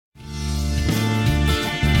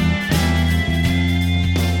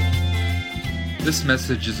This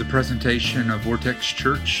message is a presentation of Vortex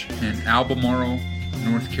Church in Albemarle,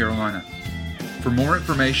 North Carolina. For more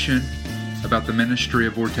information about the ministry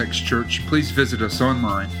of Vortex Church, please visit us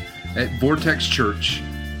online at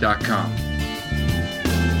vortexchurch.com.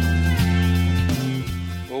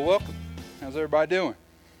 Well, welcome. How's everybody doing?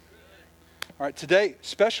 All right, today,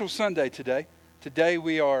 special Sunday today. Today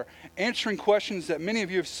we are answering questions that many of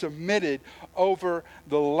you have submitted over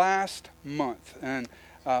the last month. And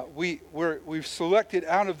we've selected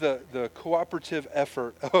out of the cooperative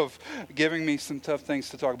effort of giving me some tough things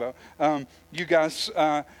to talk about. You guys,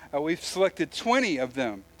 we've selected 20 of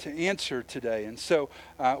them to answer today. And so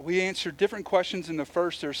we answered different questions in the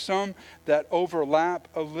first. There's some that overlap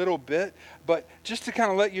a little bit. But just to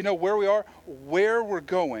kind of let you know where we are, where we're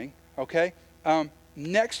going, okay?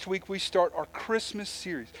 Next week, we start our Christmas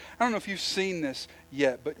series. I don't know if you've seen this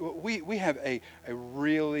yet, but we have a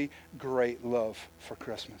really great love for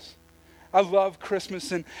Christmas. I love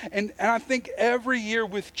Christmas, and I think every year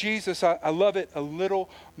with Jesus, I love it a little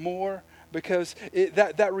more because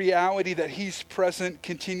that reality that He's present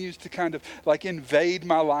continues to kind of like invade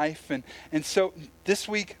my life. And so this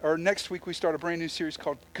week, or next week, we start a brand new series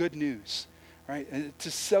called Good News. Right,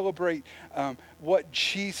 to celebrate what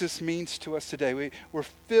Jesus means to us today. We're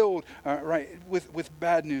filled with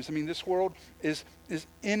bad news. I mean, this world is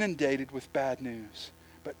inundated with bad news.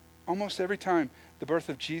 But almost every time the birth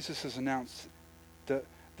of Jesus is announced, the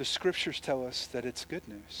scriptures tell us that it's good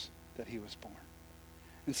news that He was born.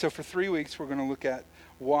 And so for 3 weeks, we're going to look at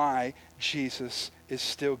why Jesus is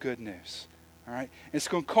still good news. All right, it's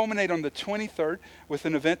going to culminate on the 23rd with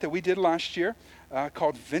an event that we did last year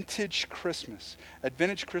called Vintage Christmas. At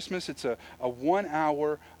Vintage Christmas, it's a 1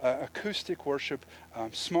 hour acoustic worship,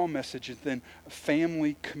 small message, and then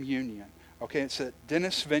family communion. Okay, it's at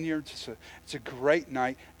Dennis Vineyards. It's a great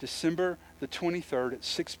night, December the 23rd at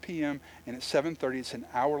 6 p.m. and at 7:30. It's an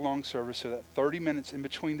hour-long service, so that 30 minutes in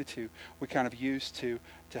between the two, we kind of use to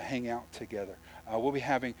hang out together. We'll be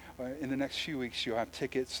having, in the next few weeks, you'll have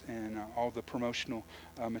tickets and all the promotional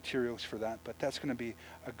materials for that. But that's going to be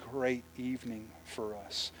a great evening for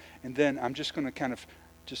us. And then I'm just going to kind of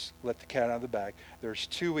just let the cat out of the bag. There's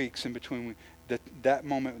 2 weeks in between that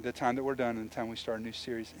moment, the time that we're done, and the time we start a new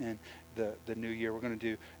series in the new year. We're going to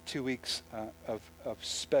do 2 weeks of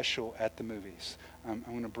special at the movies. I'm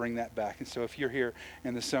going to bring that back. And so if you're here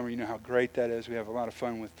in the summer, you know how great that is. We have a lot of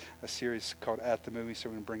fun with a series called At the Movies, so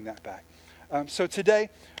we're going to bring that back. So today,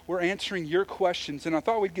 we're answering your questions, and I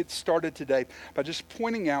thought we'd get started today by just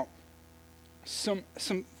pointing out some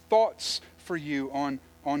thoughts for you on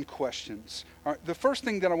questions. All right, the first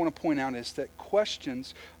thing that I want to point out is that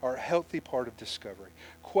questions are a healthy part of discovery.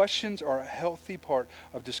 Questions are a healthy part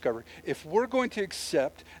of discovery. If we're going to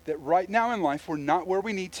accept that right now in life we're not where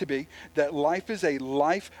we need to be, that life is a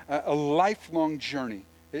lifelong journey.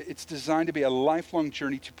 It's designed to be a lifelong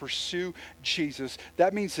journey to pursue Jesus.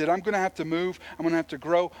 That means that I'm going to have to move. I'm going to have to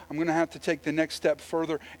grow. I'm going to have to take the next step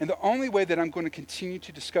further. And the only way that I'm going to continue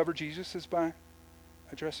to discover Jesus is by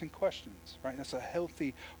addressing questions, right? That's a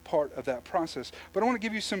healthy part of that process. But I want to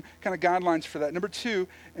give you some kind of guidelines for that. Number two,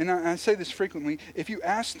 and I say this frequently, if you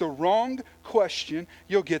ask the wrong question,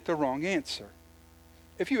 you'll get the wrong answer.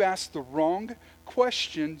 If you ask the wrong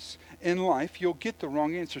questions in life, you'll get the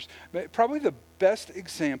wrong answers. But probably the best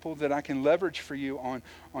example that I can leverage for you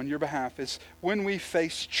on your behalf is when we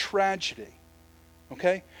face tragedy.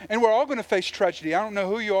 Okay? And we're all going to face tragedy. I don't know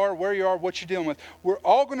who you are, where you are, what you're dealing with. We're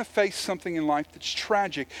all going to face something in life that's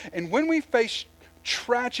tragic. And when we face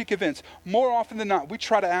tragic events, more often than not, we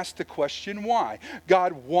try to ask the question, why?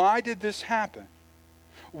 God, why did this happen?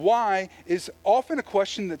 Why is often a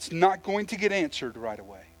question that's not going to get answered right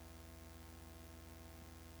away.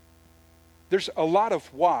 There's a lot of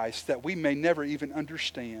whys that we may never even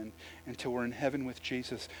understand until we're in heaven with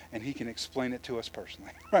Jesus and He can explain it to us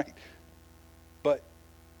personally, right? But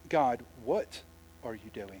God, what are you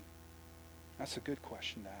doing? That's a good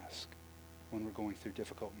question to ask when we're going through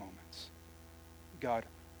difficult moments. God,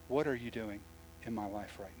 what are you doing in my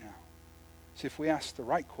life right now? See, if we ask the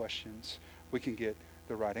right questions, we can get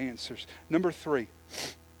the right answers. Number three,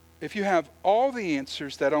 if you have all the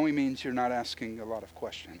answers, that only means you're not asking a lot of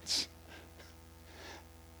questions.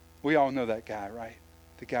 We all know that guy, right?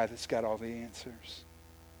 The guy that's got all the answers.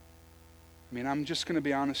 I mean, I'm just going to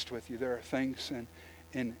be honest with you. There are things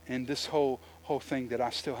in this whole thing that I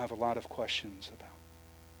still have a lot of questions about.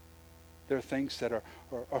 There are things that are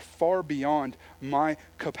far beyond my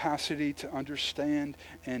capacity to understand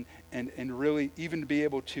and really even to be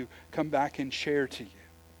able to come back and share to you.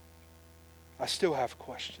 I still have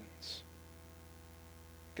questions.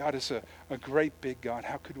 God is a great big God.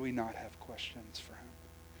 How could we not have questions for Him?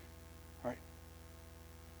 All right.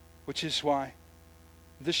 Which is why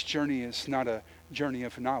this journey is not a journey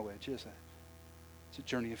of knowledge, is it? It's a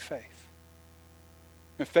journey of faith.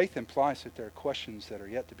 And faith implies that there are questions that are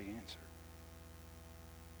yet to be answered.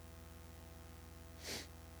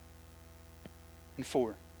 And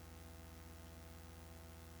 4,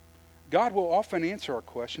 God will often answer our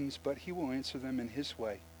questions, but he will answer them in his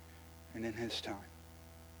way and in his time.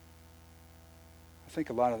 I think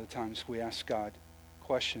a lot of the times we ask God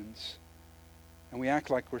questions and we act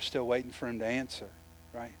like we're still waiting for him to answer,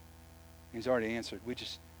 right? He's already answered.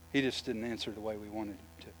 He just didn't answer the way we wanted him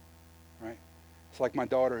to, right? It's like my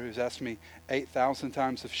daughter who's asked me 8,000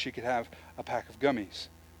 times if she could have a pack of gummies.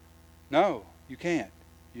 No, you can't.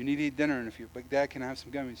 You need to eat dinner, and if your big dad can have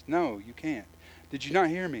some gummies. No, you can't. Did you not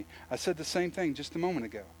hear me? I said the same thing just a moment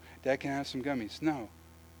ago. Dad can have some gummies. No.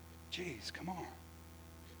 Jeez, come on.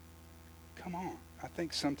 Come on. I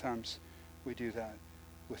think sometimes we do that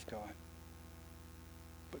with God.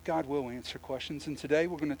 But God will answer questions. And today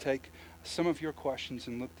we're going to take some of your questions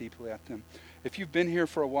and look deeply at them. If you've been here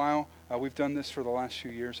for a while, we've done this for the last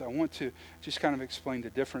few years. I want to just kind of explain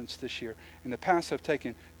the difference this year. In the past, I've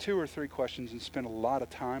taken 2 or 3 questions and spent a lot of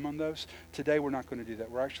time on those. Today, we're not going to do that.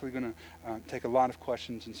 We're actually going to take a lot of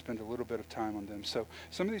questions and spend a little bit of time on them. So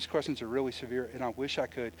some of these questions are really severe, and I wish I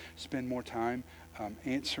could spend more time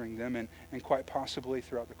answering them. And quite possibly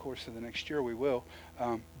throughout the course of the next year, we will.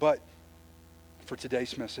 But for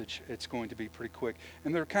today's message, it's going to be pretty quick.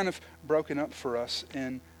 And they're kind of broken up for us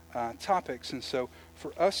in topics. And so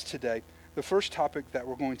for us today, the first topic that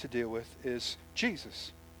we're going to deal with is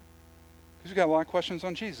Jesus. Because we've got a lot of questions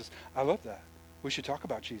on Jesus. I love that. We should talk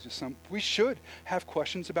about Jesus. We should have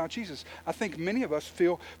questions about Jesus. I think many of us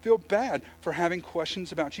feel bad for having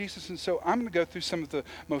questions about Jesus. And so I'm going to go through some of the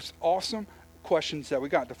most awesome questions that we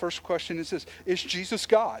got. The first question is this: is Jesus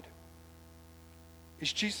God?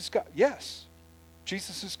 Is Jesus God? Yes.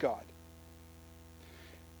 Jesus is God.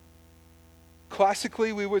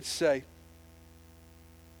 Classically, we would say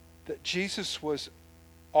that Jesus was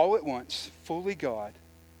all at once fully God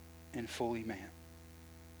and fully man.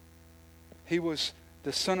 He was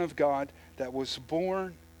the Son of God that was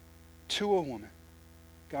born to a woman.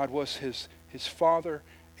 God was his Father,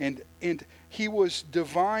 and he was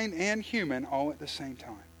divine and human all at the same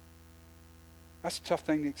time. That's a tough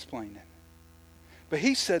thing to explain, isn't it? But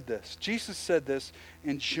he said this. Jesus said this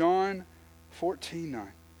in John 14:9.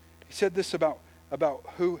 He said this about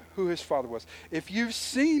who his Father was. If you've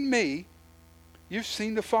seen me, you've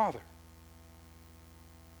seen the Father.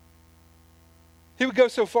 He would go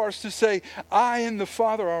so far as to say, I and the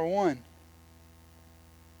Father are one.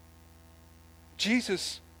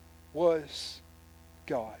 Jesus was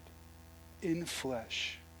God in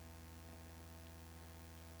flesh.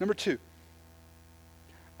 Number 2,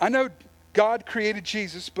 I know God created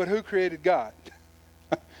Jesus, but who created God?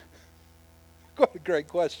 What a great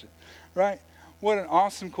question, right? What an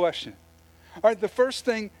awesome question. All right, the first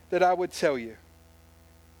thing that I would tell you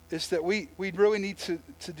is that we really need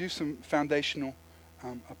to do some foundational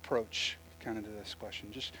approach kind of to this question.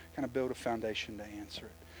 Just kind of build a foundation to answer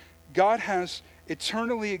it. God has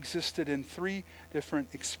eternally existed in 3 different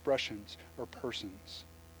expressions or persons.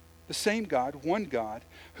 The same God, one God,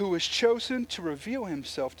 who has chosen to reveal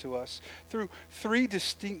himself to us through 3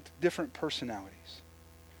 distinct different personalities.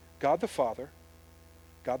 God the Father,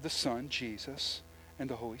 God the Son, Jesus, and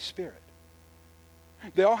the Holy Spirit.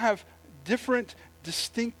 They all have different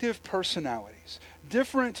distinctive personalities,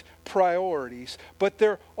 different priorities, but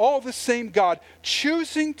they're all the same God,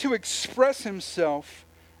 choosing to express himself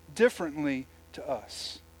differently to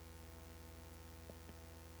us.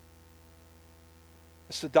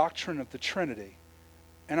 It's the doctrine of the Trinity.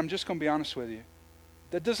 And I'm just going to be honest with you.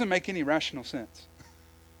 That doesn't make any rational sense.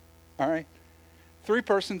 All right? 3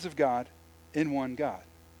 persons of God in one God.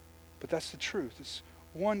 But that's the truth. It's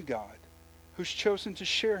one God who's chosen to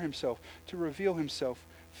share himself, to reveal himself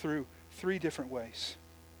through 3 different ways.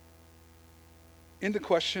 In the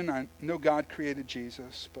question, I know God created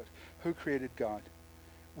Jesus, but who created God?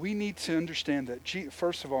 We need to understand that,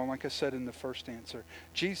 first of all, like I said in the first answer,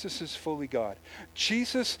 Jesus is fully God.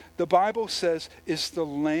 Jesus, the Bible says, is the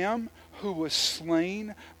Lamb who was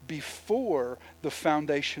slain before the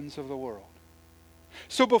foundations of the world.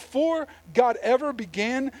 So before God ever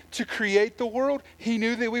began to create the world, he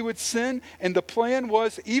knew that we would sin, and the plan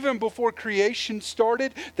was, even before creation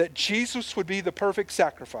started, that Jesus would be the perfect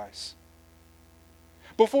sacrifice.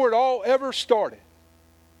 Before it all ever started,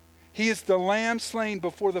 he is the Lamb slain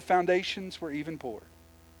before the foundations were even poured.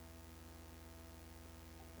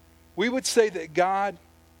 We would say that God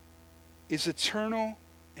is eternal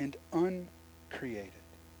and uncreated.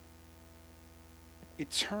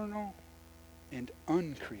 Eternal and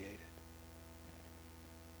uncreated.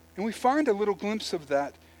 And we find a little glimpse of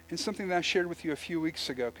that in something that I shared with you a few weeks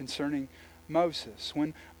ago concerning Moses.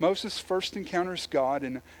 When Moses first encounters God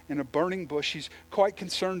in a burning bush, he's quite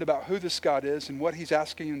concerned about who this God is and what he's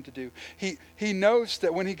asking him to do. He knows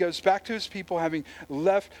that when he goes back to his people, having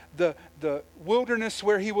left the wilderness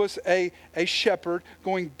where he was a shepherd,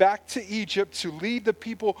 going back to Egypt to lead the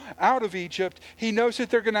people out of Egypt, he knows that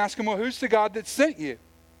they're going to ask him, well, who's the God that sent you?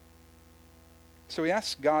 So he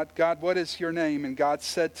asks God, what is your name? And God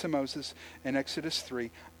said to Moses in Exodus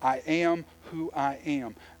 3, I am who I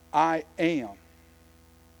am. I am.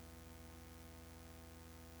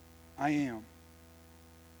 I am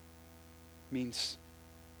means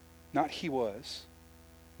not he was,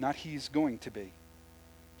 not he's going to be.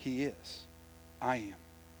 He is. I am.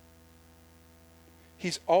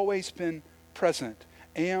 He's always been present.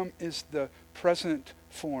 Am is the present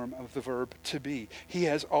form of the verb to be. He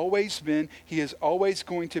has always been. He is always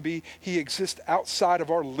going to be. He exists outside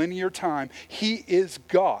of our linear time. He is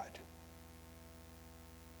God.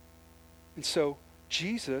 And so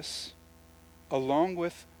Jesus, along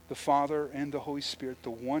with the Father and the Holy Spirit, the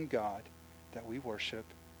one God that we worship,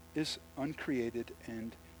 is uncreated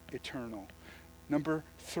and eternal. Number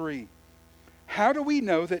 3, how do we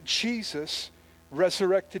know that Jesus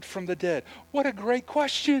resurrected from the dead? What a great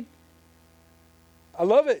question. I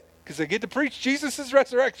love it because I get to preach Jesus'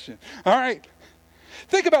 resurrection. All right.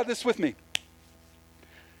 Think about this with me.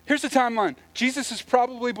 Here's the timeline. Jesus is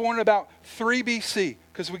probably born about 3 BC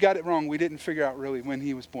because we got it wrong. We didn't figure out really when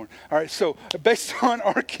he was born. All right, so based on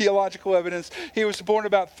archaeological evidence, he was born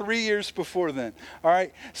about 3 years before then. All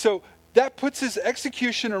right, so that puts his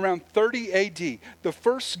execution around 30 AD. The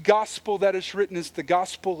first gospel that is written is the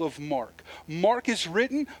Gospel of Mark. Mark is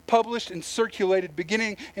written, published, and circulated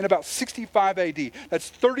beginning in about 65 AD. That's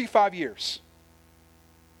 35 years.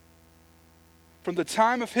 From the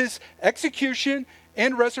time of his execution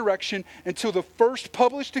and resurrection until the first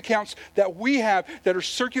published accounts that we have that are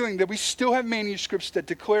circulating, that we still have manuscripts that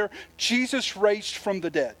declare Jesus raised from the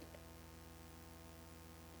dead.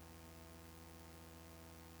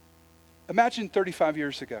 Imagine 35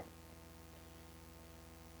 years ago.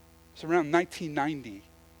 It's around 1990,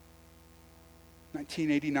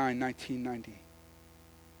 1989, 1990,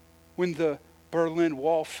 when the Berlin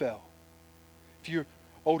Wall fell. If you're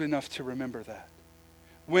old enough to remember that.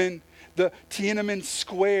 When the Tiananmen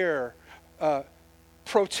Square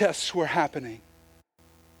protests were happening.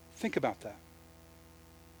 Think about that.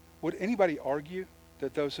 Would anybody argue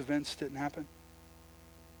that those events didn't happen?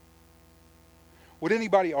 Would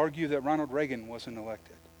anybody argue that Ronald Reagan wasn't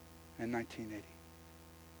elected in 1980?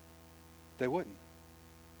 They wouldn't.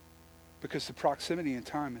 Because the proximity in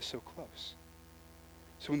time is so close.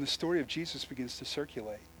 So when the story of Jesus begins to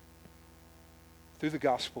circulate through the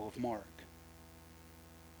Gospel of Mark,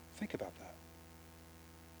 think about that.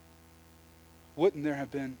 Wouldn't there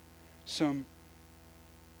have been some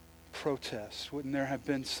protest? Wouldn't there have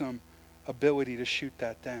been some ability to shoot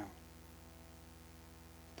that down?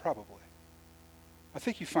 Probably. I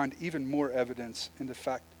think you find even more evidence in the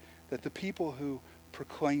fact that the people who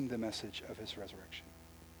proclaimed the message of his resurrection,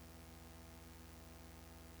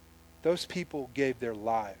 those people gave their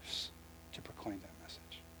lives to proclaim that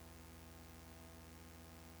message.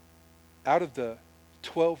 Out of the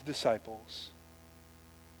 12 disciples,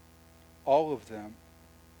 all of them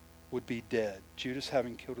would be dead. Judas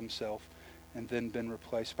having killed himself and then been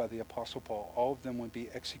replaced by the Apostle Paul. All of them would be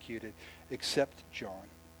executed except John,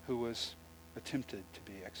 who was attempted to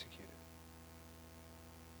be executed.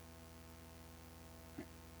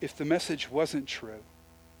 If the message wasn't true,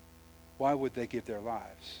 why would they give their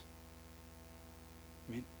lives?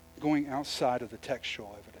 I mean, going outside of the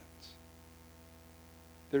textual evidence.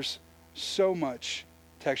 There's so much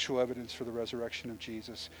textual evidence for the resurrection of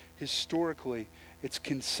Jesus. Historically, it's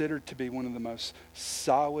considered to be one of the most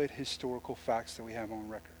solid historical facts that we have on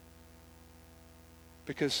record.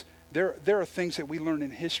 Because there are things that we learn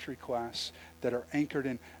in history class that are anchored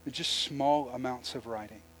in just small amounts of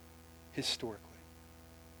writing, historically.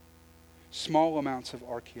 Small amounts of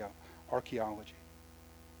archaeology.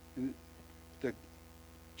 And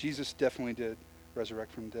Jesus definitely did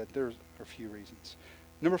resurrect from the dead. There are a few reasons.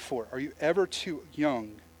 Number 4, are you ever too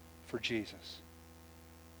young for Jesus?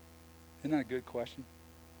 Isn't that a good question?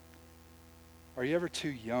 Are you ever too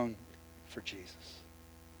young for Jesus?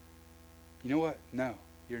 You know what? No,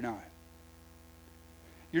 you're not.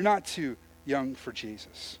 You're not too young for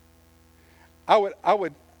Jesus. I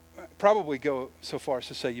would probably go so far as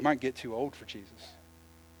to say you might get too old for Jesus.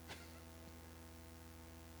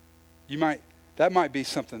 You might That might be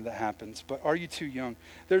something that happens, but are you too young?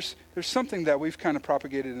 There's something that we've kind of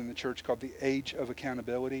propagated in the church called the age of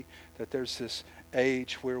accountability, that there's this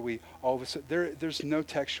age where we all of a sudden, there's no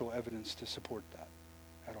textual evidence to support that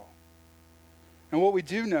at all. And what we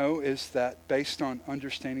do know is that based on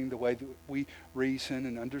understanding the way that we reason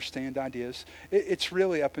and understand ideas, it's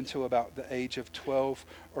really up until about the age of 12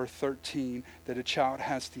 or 13 that a child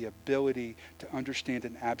has the ability to understand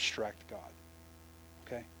an abstract God.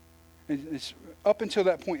 Okay? It's up until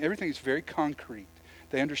that point, everything is very concrete.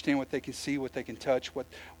 They understand what they can see, what they can touch,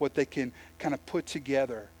 what they can kind of put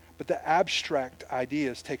together. But the abstract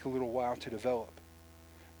ideas take a little while to develop.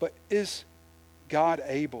 But is God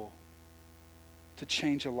able to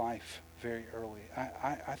change a life very early?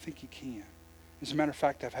 I think he can. As a matter of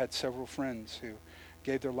fact, I've had several friends who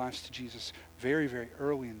gave their lives to Jesus very, very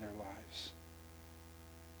early in their lives.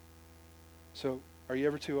 So, are you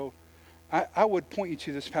ever too old? I would point you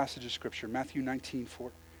to this passage of Scripture, Matthew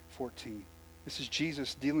 19:14. This is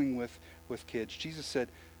Jesus dealing with kids. Jesus said,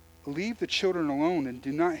 "Leave the children alone and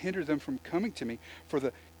do not hinder them from coming to me, for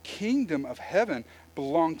the kingdom of heaven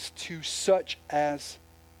belongs to such as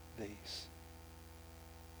these."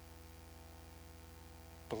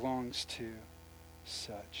 Belongs to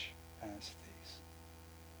such as these.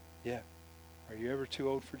 Yeah. Are you ever too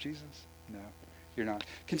old for Jesus? No, you're not.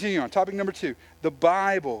 Continue on. Topic number 2, the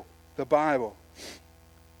Bible. The Bible.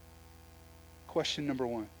 Question number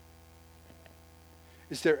 1.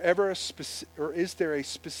 Is there ever a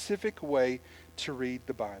specific way to read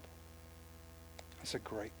the Bible? That's a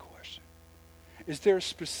great question. Is there a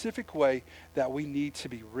specific way that we need to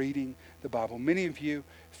be reading the Bible? Many of you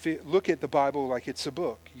look at the Bible like it's a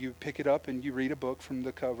book. You pick it up and you read a book from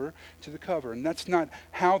the cover to the cover. And that's not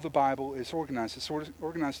how the Bible is organized. It's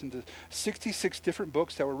organized into 66 different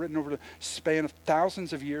books that were written over the span of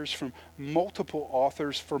thousands of years from multiple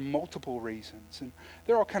authors for multiple reasons. And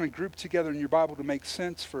they're all kind of grouped together in your Bible to make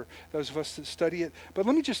sense for those of us that study it. But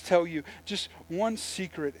let me just tell you just one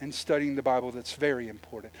secret in studying the Bible that's very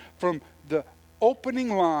important. From the opening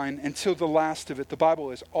line until the last of it, the Bible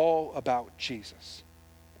is all about Jesus.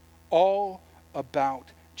 All about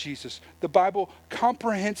Jesus. The Bible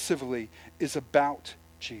comprehensively is about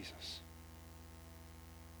Jesus.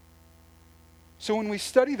 So when we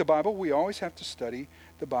study the Bible, we always have to study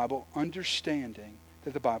the Bible understanding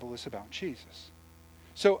that the Bible is about Jesus.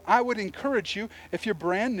 So I would encourage you, if you're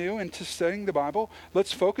brand new into studying the Bible,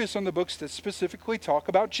 let's focus on the books that specifically talk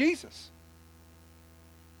about Jesus.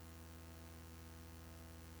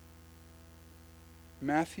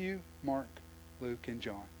 Matthew, Mark, Luke, and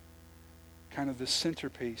John. Kind of the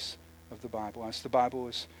centerpiece of the Bible. As the Bible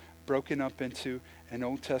is broken up into an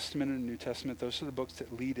Old Testament and a New Testament, those are the books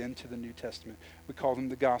that lead into the New Testament. We call them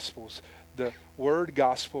the Gospels. The word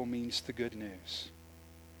gospel means the good news.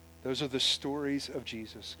 Those are the stories of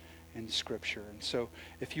Jesus in Scripture. And so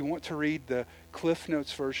if you want to read the Cliff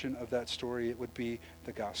Notes version of that story, it would be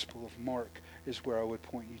the Gospel of Mark is where I would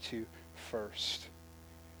point you to first.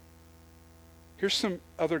 Here's some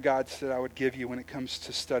other guides that I would give you when it comes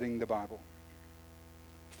to studying the Bible.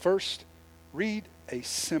 First, read a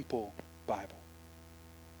simple Bible.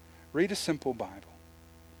 Read a simple Bible.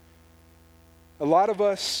 A lot of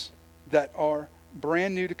us that are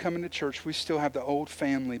brand new to coming to church, we still have the old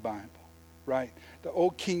family Bible, right? The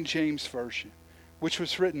old King James Version, which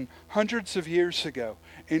was written hundreds of years ago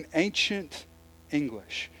in ancient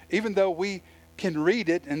English. Even though we can read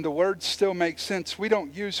it and the words still make sense, we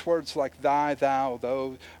don't use words like thy, thou,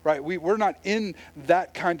 thou, right? We're not in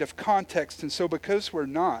that kind of context, and so because we're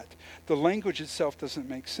not, the language itself doesn't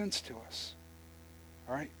make sense to us.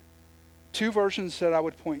 All right? 2 versions that I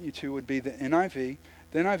would point you to would be the NIV.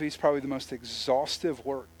 The NIV is probably the most exhaustive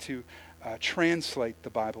work to translate the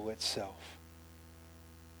Bible itself.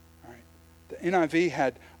 All right? The NIV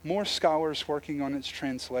had more scholars working on its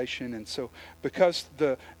translation, and so because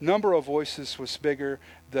the number of voices was bigger,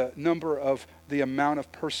 the amount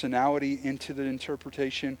of personality into the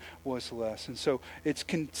interpretation was less. And so it's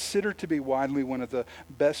considered to be widely one of the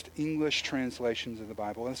best English translations of the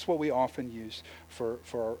Bible. That's what we often use for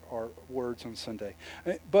our words on Sunday.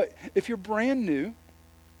 But if you're brand new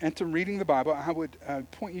into reading the Bible, I would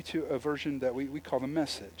point you to a version that we call the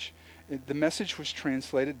Message. The Message was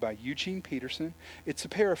translated by Eugene Peterson. It's a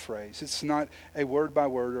paraphrase. It's not a word by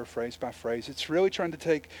word or phrase by phrase. It's really trying to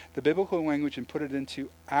take the biblical language and put it into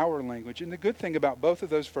our language. And the good thing about both of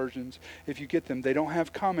those versions, if you get them, they don't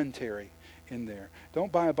have commentary in there.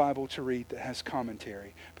 Don't buy a Bible to read that has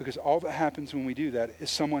commentary, because all that happens when we do that is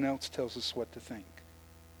someone else tells us what to think.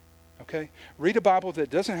 Okay? Read a Bible that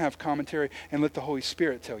doesn't have commentary and let the Holy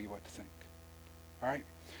Spirit tell you what to think. All right?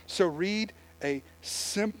 So read a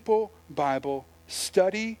simple Bible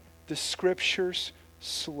Study the Scriptures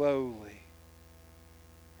slowly.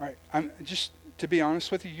 All right, I'm just to be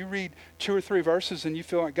honest with you, you read 2 or 3 verses and you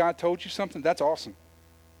feel like God told you something, that's awesome.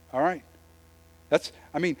 All right. That's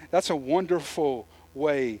a wonderful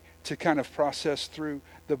way to kind of process through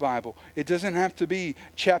the Bible. It doesn't have to be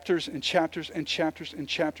chapters and chapters and chapters and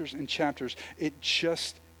chapters and chapters. It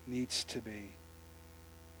just needs to be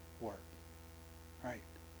work. Right?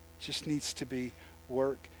 It just needs to be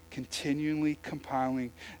work, continually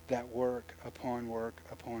compiling that work upon work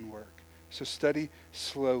upon work. So study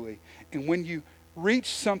slowly. And when you reach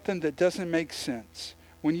something that doesn't make sense,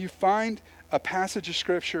 when you find a passage of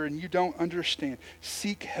Scripture and you don't understand,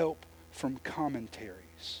 seek help from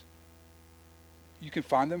commentaries. You can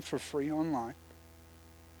find them for free online.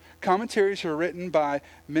 Commentaries are written by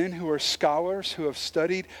men who are scholars who have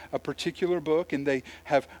studied a particular book, and they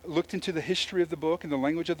have looked into the history of the book and the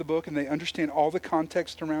language of the book, and they understand all the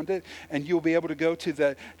context around it, and you'll be able to go to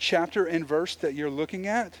the chapter and verse that you're looking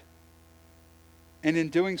at. And in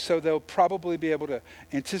doing so, they'll probably be able to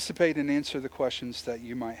anticipate and answer the questions that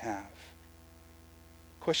you might have.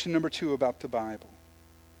 Question number 2 about the Bible.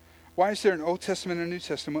 Why is there an Old Testament and a New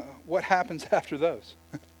Testament? What happens after those?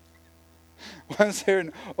 Why is there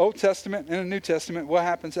an Old Testament and a New Testament? What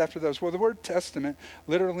happens after those? Well, the word testament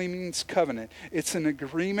literally means covenant. It's an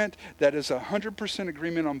agreement that is 100%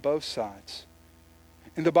 agreement on both sides.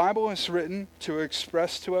 And the Bible is written to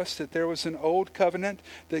express to us that there was an old covenant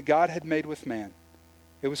that God had made with man.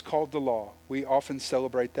 It was called the law. We often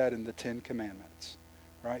celebrate that in the 10 Commandments,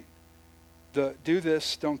 right? The do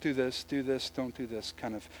this, don't do this, don't do this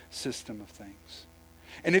kind of system of things.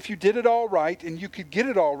 And if you did it all right and you could get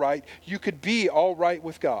it all right, you could be all right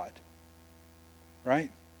with God,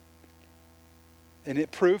 right? And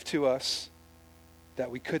it proved to us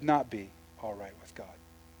that we could not be all right with God.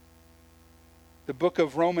 The book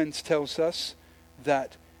of Romans tells us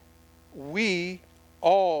that we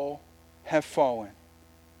all have fallen.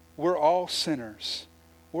 We're all sinners.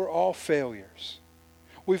 We're all failures.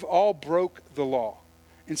 We've all broke the law.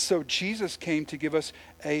 And so Jesus came to give us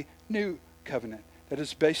a new covenant that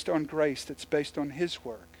is based on grace, that's based on His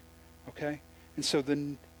work. Okay? And so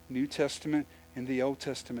the New Testament and the Old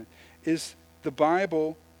Testament. Is the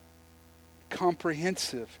Bible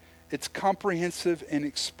comprehensive? It's comprehensive in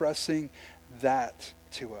expressing that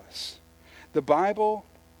to us. The Bible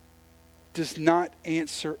does not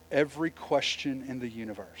answer every question in the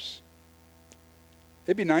universe.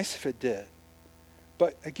 It'd be nice if it did.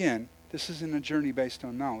 But again, this isn't a journey based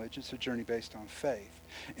on knowledge. It's a journey based on faith.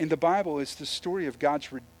 And the Bible is the story of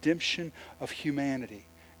God's redemption of humanity.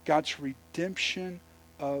 God's redemption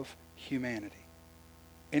of humanity.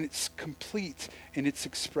 And it's complete in its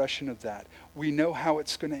expression of that. We know how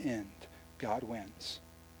it's going to end. God wins.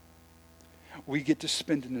 We get to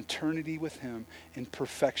spend an eternity with Him in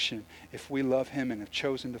perfection if we love Him and have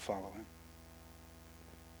chosen to follow Him.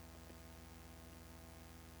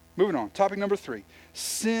 Moving on. Topic number 3.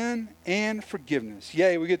 Sin and forgiveness.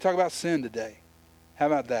 Yay, we get to talk about sin today. How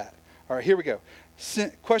about that? All right, here we go.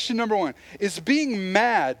 Question number 1. Is being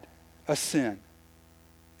mad a sin?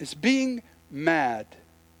 Is being mad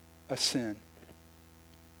a sin?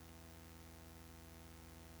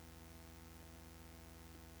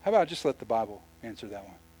 How about I just let the Bible answer that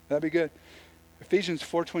one? That'd be good. Ephesians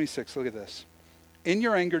 4:26, look at this. In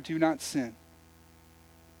your anger, do not sin.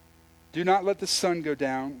 Do not let the sun go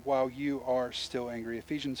down while you are still angry.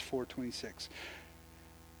 Ephesians 4:26.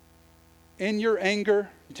 In your anger,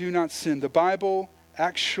 do not sin. The Bible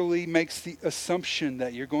actually makes the assumption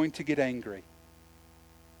that you're going to get angry.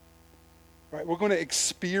 Right? We're going to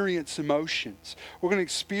experience emotions. We're going to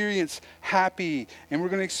experience happy, and we're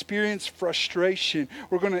going to experience frustration.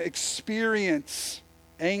 We're going to experience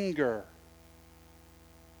anger.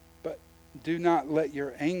 But do not let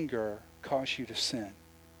your anger cause you to sin.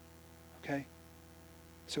 Okay?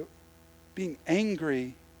 So being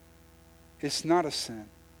angry is not a sin,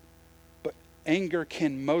 but anger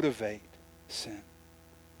can motivate sin.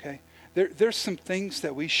 Okay? There's some things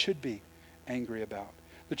that we should be angry about.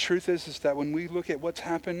 The truth is that when we look at what's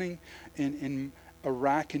happening in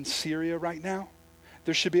Iraq and Syria right now,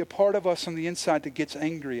 there should be a part of us on the inside that gets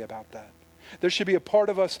angry about that. There should be a part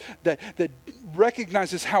of us that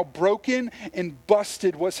recognizes how broken and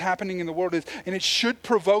busted what's happening in the world is, and it should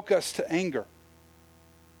provoke us to anger.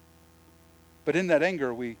 But in that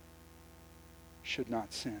anger, we should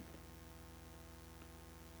not sin.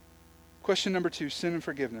 Question number 2, sin and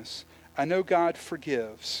forgiveness. I know God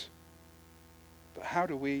forgives. But how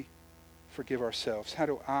do we forgive ourselves? How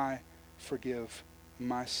do I forgive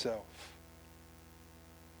myself?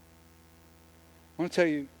 I want to tell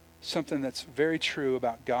you something that's very true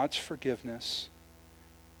about God's forgiveness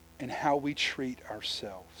and how we treat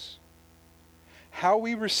ourselves. How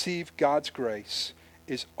we receive God's grace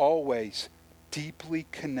is always deeply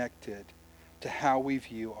connected to how we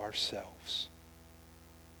view ourselves.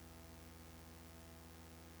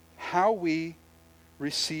 How we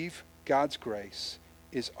receive God's grace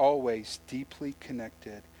is always deeply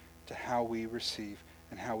connected to how we receive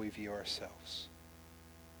and how we view ourselves.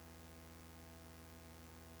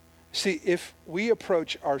 See, if we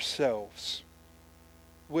approach ourselves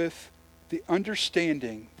with the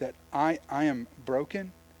understanding that I am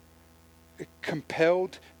broken,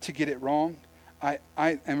 compelled to get it wrong, I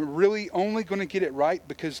am really only going to get it right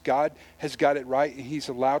because God has got it right and He's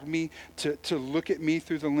allowed me to look at me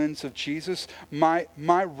through the lens of Jesus. My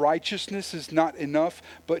righteousness is not enough,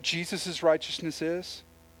 but Jesus' righteousness is.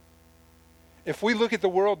 If we look at the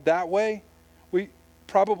world that way, we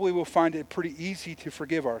probably will find it pretty easy to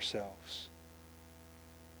forgive ourselves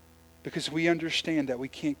because we understand that we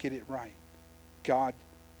can't get it right. God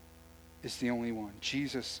is the only one.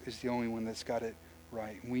 Jesus is the only one that's got it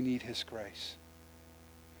right. And we need His grace.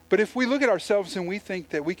 But if we look at ourselves and we think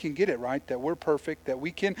that we can get it right, that we're perfect, that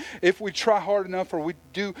we can, if we try hard enough or we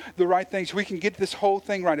do the right things, we can get this whole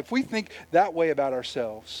thing right. If we think that way about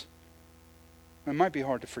ourselves, it might be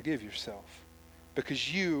hard to forgive yourself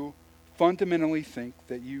because you fundamentally think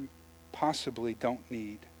that you possibly don't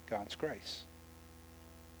need God's grace.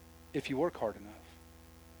 If you work hard enough.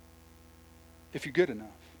 If you're good enough.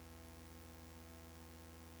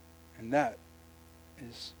 And that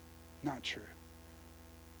is not true.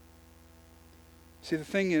 See, the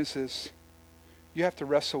thing is you have to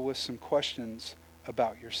wrestle with some questions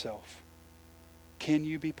about yourself. Can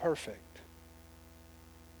you be perfect?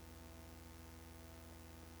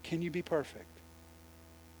 Can you be perfect?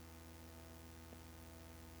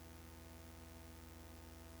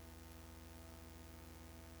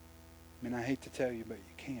 I mean, I hate to tell you, but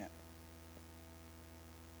you can't.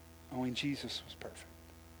 Only Jesus was perfect.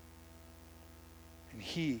 And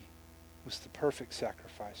He was the perfect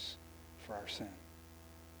sacrifice for our sin.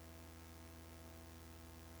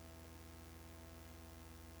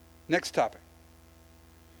 Next topic.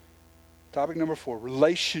 Topic number 4,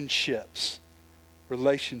 relationships.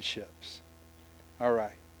 Relationships. All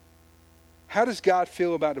right. How does God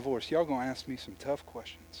feel about divorce? Y'all going to ask me some tough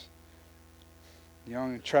questions. Y'all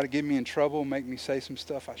going to try to get me in trouble, make me say some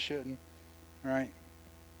stuff I shouldn't. All right?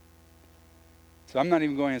 So I'm not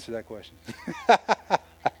even going to answer that question.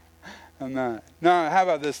 I'm not. No, how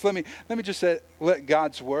about this? Let me just let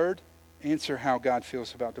God's word answer how God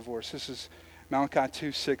feels about divorce. This is Malachi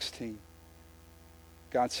 2:16.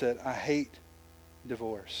 God said, I hate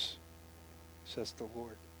divorce, says the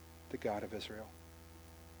Lord, the God of Israel.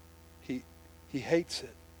 He hates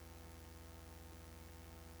it.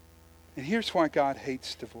 And here's why God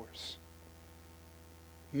hates divorce.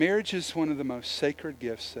 Marriage is one of the most sacred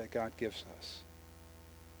gifts that God gives us.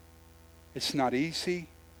 It's not easy.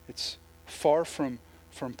 It's far from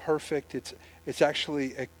perfect. It's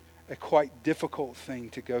actually a quite difficult thing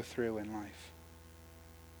to go through in life.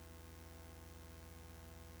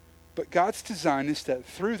 But God's design is that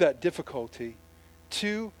through that difficulty,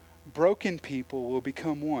 two broken people will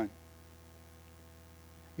become one.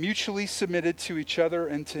 Mutually submitted to each other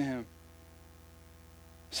and to Him.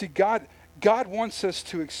 See, God wants us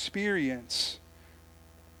to experience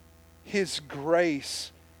His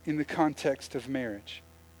grace in the context of marriage.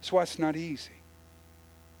 That's why it's not easy.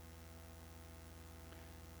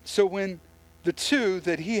 So when the two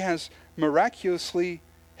that He has miraculously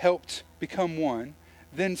helped become one,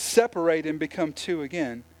 then separate and become two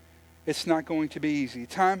again, it's not going to be easy.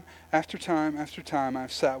 Time after time after time,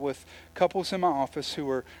 I've sat with couples in my office who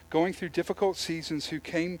were going through difficult seasons who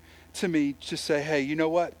came to me to say, hey, you know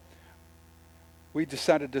what? We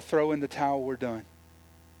decided to throw in the towel, we're done.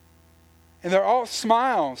 And they're all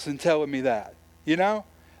smiles and telling me that,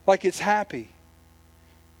 like it's happy.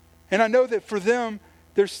 And I know that for them,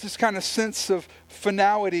 there's this kind of sense of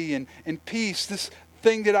finality and peace. This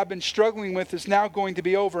thing that I've been struggling with is now going to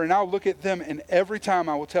be over. And I'll look at them and every time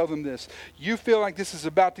I will tell them this. You feel like this is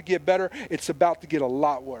about to get better. It's about to get a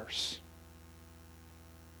lot worse.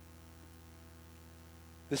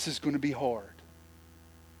 This is going to be hard.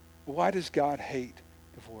 Why does God hate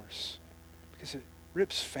divorce? Because it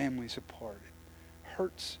rips families apart. It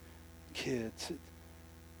hurts kids.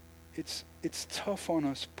 It's tough on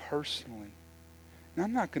us personally. Now,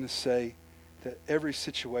 I'm not going to say that every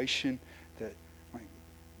situation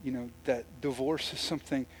that divorce is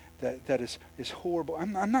something that is horrible.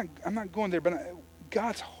 I'm not going there, but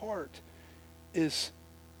God's heart it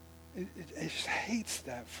just hates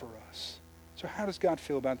that for us. So how does God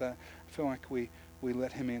feel about that? I feel like we we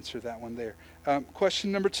let him answer that one there.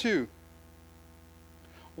 Question number 2.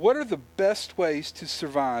 What are the best ways to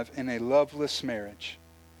survive in a loveless marriage?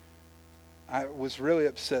 I was really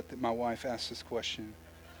upset that my wife asked this question.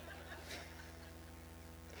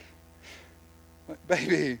 Like,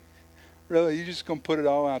 baby, really, you're just going to put it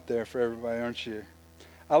all out there for everybody, aren't you?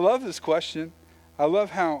 I love this question. I love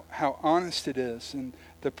how honest it is and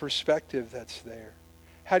the perspective that's there.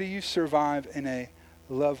 How do you survive in a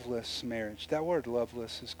loveless marriage? That word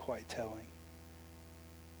loveless is quite telling.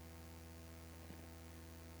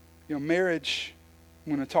 You know, marriage,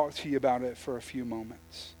 I'm going to talk to you about it for a few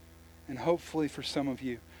moments. And hopefully for some of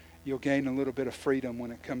you, you'll gain a little bit of freedom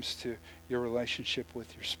when it comes to your relationship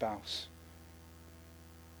with your spouse.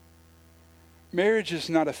 Marriage is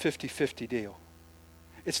not a 50-50 deal.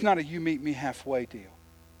 It's not a you meet me halfway deal.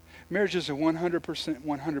 Marriage is a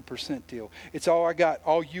 100% deal. It's all I got,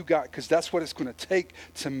 all you got, because that's what it's going to take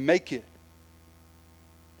to make it.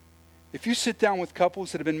 If you sit down with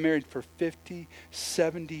couples that have been married for 50,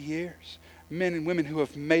 70 years, men and women who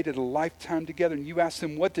have made it a lifetime together, and you ask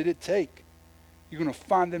them, what did it take? You're going to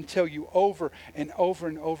find them tell you over and over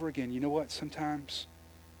and over again, you know what? Sometimes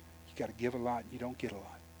you got to give a lot and you don't get a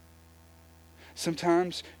lot.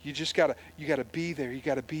 Sometimes you just got to be there. You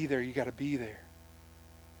got to be there. You got to be there.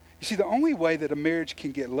 You see, the only way that a marriage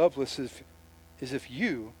can get loveless is if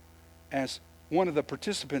you, as one of the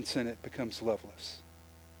participants in it, becomes loveless.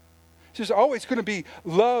 So there's always going to be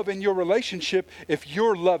love in your relationship if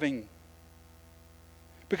you're loving.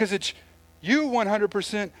 Because it's you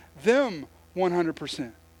 100%, them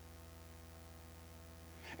 100%.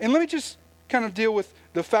 And let me just kind of deal with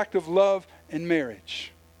the fact of love and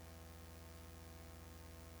marriage.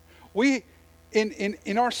 We,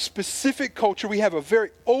 in our specific culture, we have a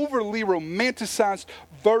very overly romanticized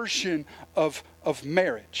version of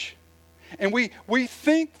marriage. And we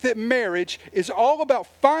think that marriage is all about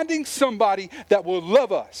finding somebody that will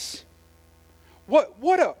love us.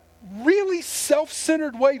 What a really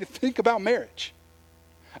self-centered way to think about marriage.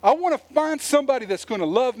 I want to find somebody that's going to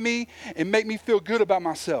love me and make me feel good about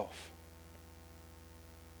myself.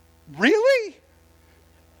 Really?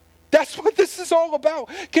 That's what this is all about.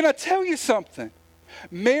 Can I tell you something?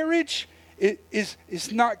 Marriage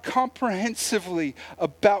is not comprehensively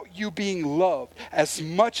about you being loved as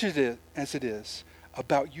much as it is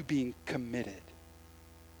about you being committed.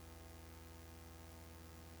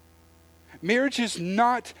 Marriage is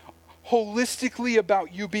not holistically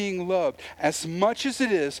about you being loved as much as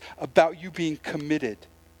it is about you being committed.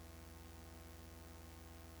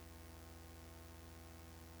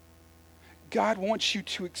 God wants you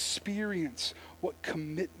to experience what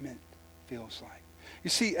commitment feels like. You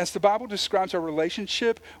see, as the Bible describes our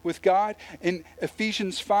relationship with God in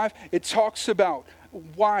Ephesians 5, it talks about,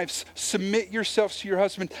 wives, submit yourselves to your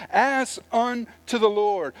husband as unto the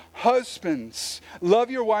Lord. Husbands, love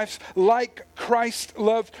your wives like Christ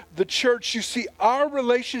loved the church. You see, our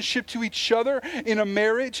relationship to each other in a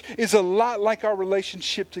marriage is a lot like our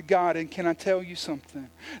relationship to God. And can I tell you something?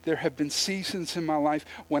 There have been seasons in my life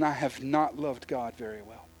when I have not loved God very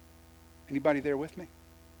well. Anybody there with me?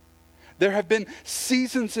 There have been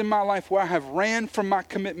seasons in my life where I have ran from my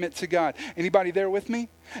commitment to God. Anybody there with me?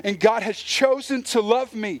 And God has chosen to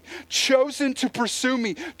love me, chosen to pursue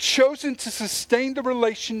me, chosen to sustain the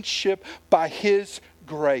relationship by His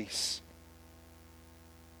grace.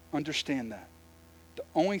 Understand that. The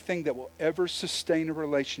only thing that will ever sustain a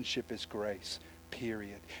relationship is grace,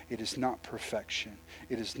 period. It is not perfection.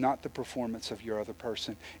 It is not the performance of your other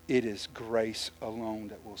person. It is grace alone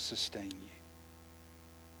that will sustain you.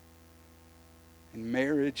 And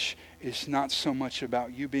marriage is not so much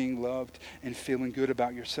about you being loved and feeling good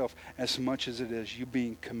about yourself as much as it is you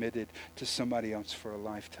being committed to somebody else for a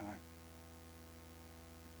lifetime.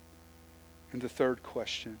 And the third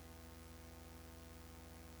question,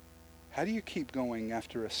 how do you keep going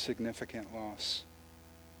after a significant loss,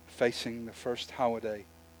 facing the first holiday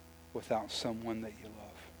without someone that you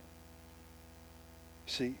love?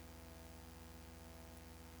 See,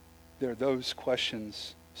 there are those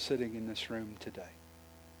questions sitting in this room today.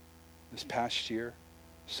 This past year,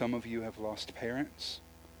 some of you have lost parents.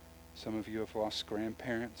 Some of you have lost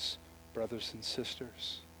grandparents, brothers and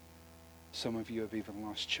sisters. Some of you have even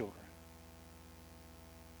lost children.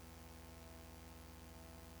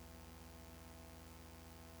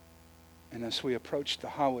 And as we approach the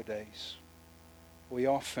holidays, we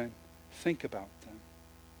often think about them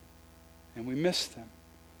and we miss them.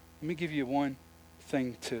 Let me give you one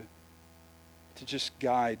thing to just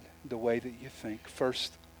guide the way that you think.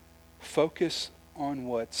 First, focus on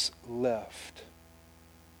what's left,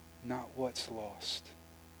 not what's lost.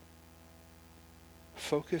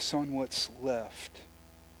 Focus on what's left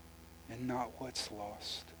and not what's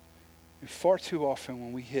lost. And far too often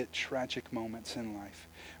when we hit tragic moments in life,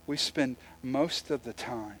 we spend most of the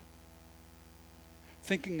time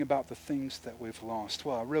thinking about the things that we've lost.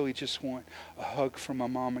 Well, I really just want a hug from my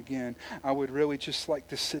mom again. I would really just like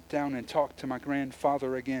to sit down and talk to my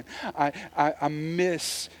grandfather again. I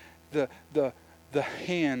miss the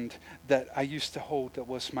hand that I used to hold that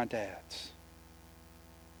was my dad's.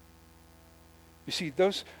 You see,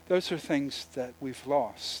 those are things that we've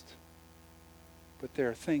lost. But there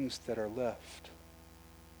are things that are left,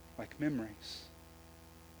 like memories,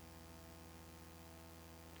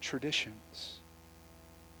 traditions.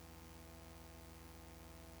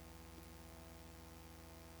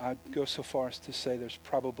 I'd go so far as to say there's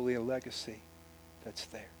probably a legacy that's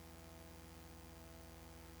there.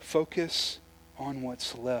 Focus on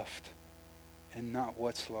what's left and not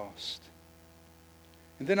what's lost.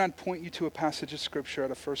 And then I'd point you to a passage of Scripture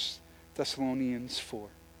out of 1 Thessalonians 4.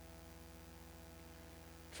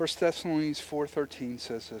 1 Thessalonians 4:13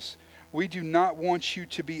 says this, "We do not want you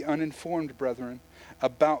to be uninformed, brethren,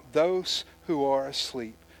 about those who are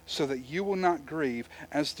asleep, so that you will not grieve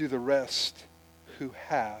as do the rest who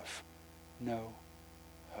have no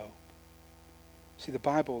hope." See, the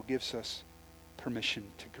Bible gives us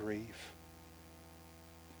permission to grieve.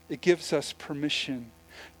 It gives us permission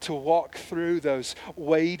to walk through those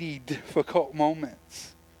weighty, difficult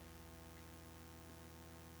moments.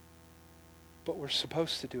 But we're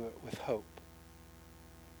supposed to do it with hope.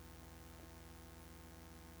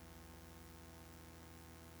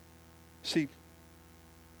 See,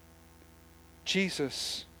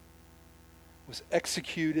 Jesus was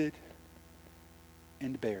executed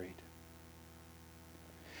and buried.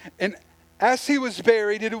 And as he was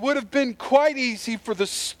buried, it would have been quite easy for the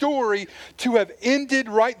story to have ended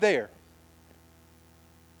right there.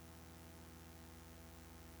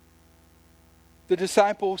 The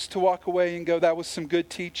disciples to walk away and go, that was some good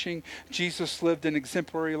teaching. Jesus lived an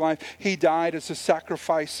exemplary life. He died as a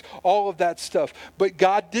sacrifice. All of that stuff. But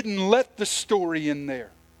God didn't let the story in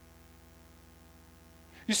there.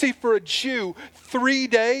 You see, for a Jew, 3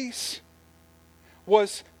 days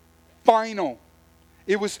was final.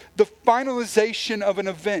 It was the finalization of an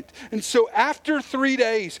event. And so after 3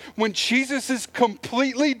 days, when Jesus is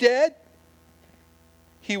completely dead,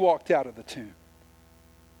 he walked out of the tomb.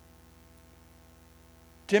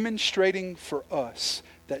 Demonstrating for us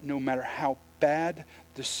that no matter how bad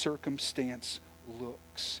the circumstance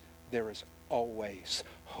looks, there is always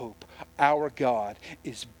hope. Our God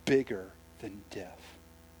is bigger than death.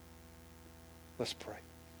 Let's pray.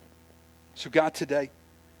 So God, today,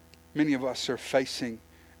 many of us are facing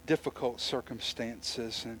difficult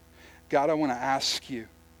circumstances. And God, I want to ask you,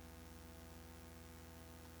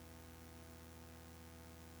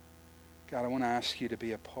 God, I want to ask you to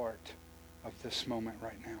be a part of this moment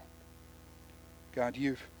right now. God,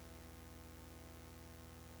 you've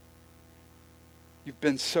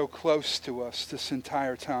been so close to us this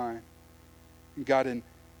entire time. And God, in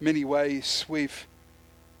many ways,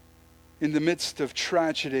 in the midst of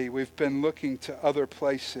tragedy, we've been looking to other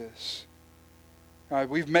places.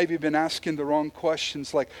 We've maybe been asking the wrong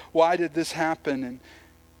questions like, why did this happen? And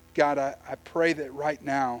God, I pray that right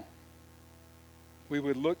now we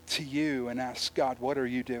would look to you and ask, God, what are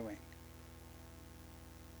you doing?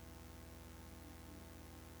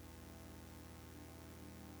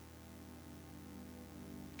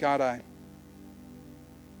 God, I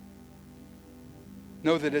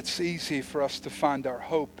know that it's easy for us to find our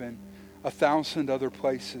hope in 1,000 other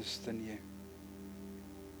places than you.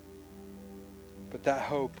 But that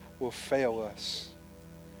hope will fail us.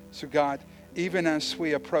 So God, even as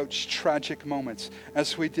we approach tragic moments,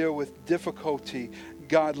 as we deal with difficulty,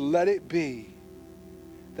 God, let it be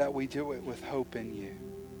that we do it with hope in you.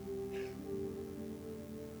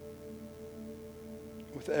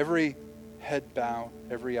 With every head bowed,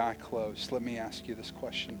 every eye closed, let me ask you this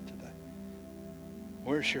question today.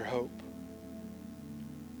 Where's your hope?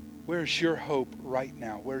 Where's your hope right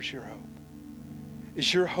now? Where's your hope?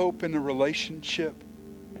 Is your hope in a relationship?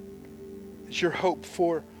 Is your hope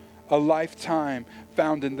for a lifetime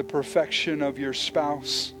found in the perfection of your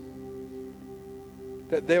spouse?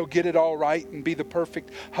 That they'll get it all right and be the perfect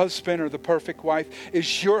husband or the perfect wife?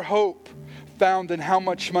 Is your hope found in how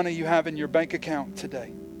much money you have in your bank account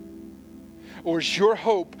today? Or is your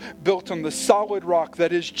hope built on the solid rock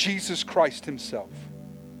that is Jesus Christ himself?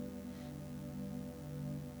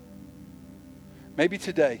 Maybe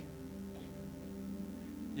today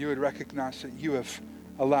you would recognize that you have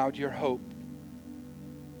allowed your hope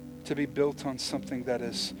to be built on something that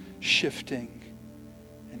is shifting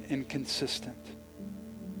and inconsistent.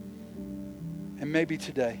 And maybe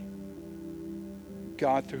today,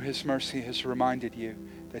 God, through His mercy, has reminded you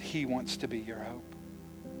that He wants to be your hope.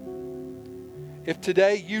 If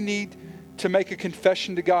today you need to make a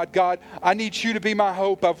confession to God, God, I need you to be my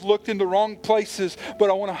hope. I've looked in the wrong places, but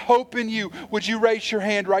I want to hope in you. Would you raise your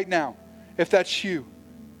hand right now if that's you?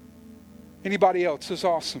 Anybody else? This is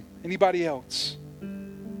awesome. Anybody else?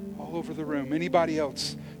 All over the room. Anybody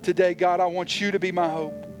else? Today, God, I want you to be my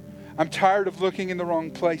hope. I'm tired of looking in the wrong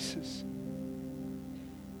places.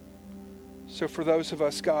 So for those of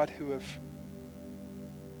us, God, who have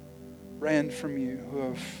ran from you, who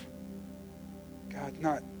have, God,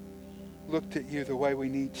 not looked at you the way we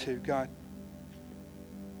need to, God,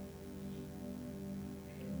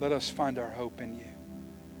 let us find our hope in you.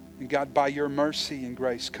 And God, by your mercy and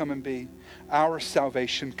grace, come and be our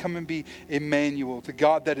salvation. Come and be Emmanuel, the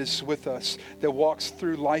God that is with us, that walks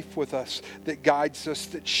through life with us, that guides us,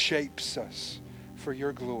 that shapes us for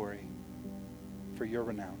your glory, for your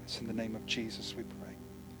renown. It's in the name of Jesus we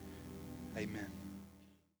pray. Amen.